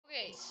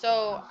Okay,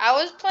 so I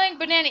was playing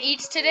Banana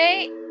Eats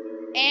today,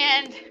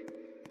 and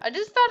I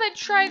just thought I'd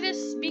try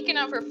this beacon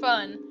out for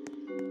fun.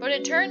 But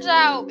it turns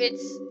out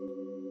it's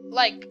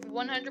like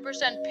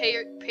 100%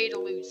 pay to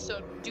lose.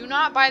 So do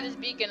not buy this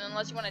beacon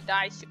unless you want to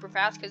die super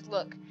fast. Because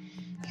look,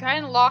 if you hide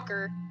in a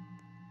locker,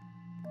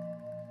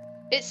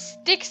 it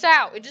sticks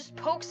out. It just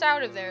pokes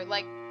out of there.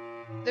 Like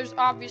there's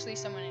obviously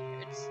someone in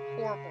here. It's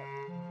horrible.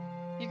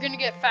 You're gonna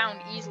get found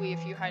easily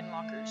if you hide in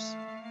lockers.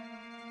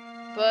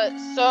 But,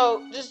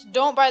 so, just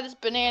don't buy this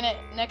banana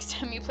next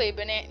time you play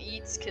Banana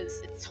Eats,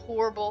 because it's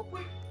horrible.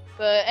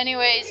 But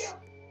anyways,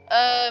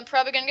 I'm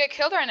probably gonna get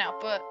killed right now,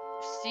 but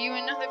see you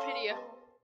in another video.